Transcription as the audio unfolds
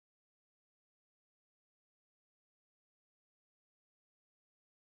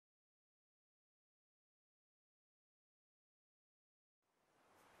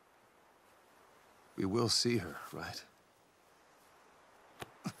We will see her, right?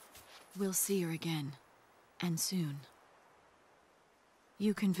 We'll see her again. And soon.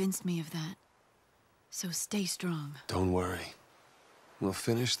 You convinced me of that. So stay strong. Don't worry. We'll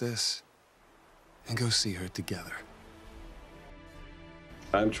finish this and go see her together.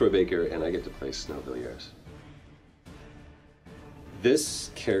 I'm Troy Baker, and I get to play Snow Villiers.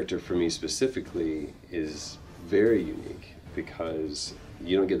 This character, for me specifically, is very unique because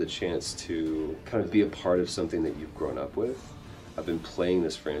you don't get the chance to kind of be a part of something that you've grown up with. I've been playing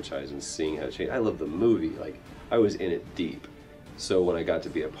this franchise and seeing how it changed. I love the movie, like, I was in it deep. So when I got to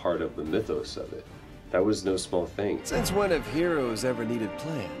be a part of the mythos of it, that was no small thing. Since when have heroes ever needed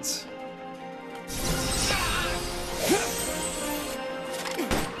plans?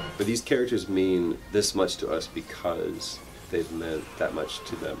 But these characters mean this much to us because they've meant that much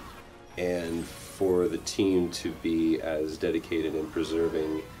to them. And for the team to be as dedicated in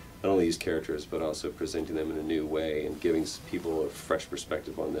preserving not only these characters, but also presenting them in a new way and giving people a fresh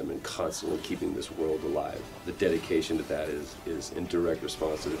perspective on them and constantly keeping this world alive. The dedication to that is in direct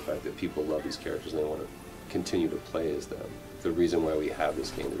response to the fact that people love these characters and they want to continue to play as them. The reason why we have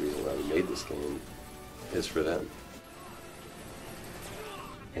this game, the reason why we made this game, is for them.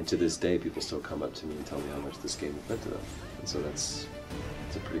 And to this day, people still come up to me and tell me how much this game meant to them. And so that's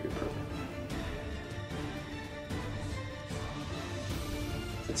a pretty good perk.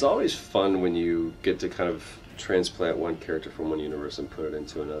 It's always fun when you get to kind of transplant one character from one universe and put it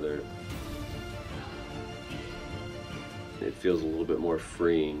into another. It feels a little bit more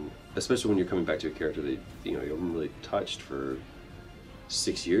freeing, especially when you're coming back to a character that you haven't really touched for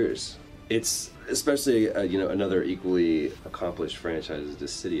 6 years. It's especially another equally accomplished franchise is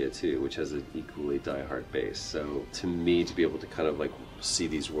Dissidia too, which has an equally die-hard base. So to me, to be able to kind of like see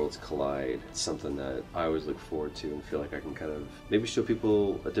these worlds collide, it's something that I always look forward to and feel like I can kind of maybe show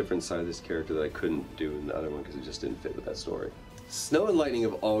people a different side of this character that I couldn't do in the other one because it just didn't fit with that story. Snow and lightning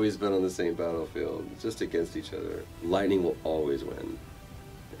have always been on the same battlefield, just against each other. Lightning will always win,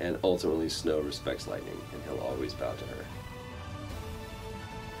 and ultimately Snow respects lightning, and he'll always bow to her.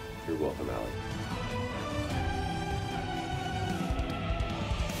 You're welcome, Allie.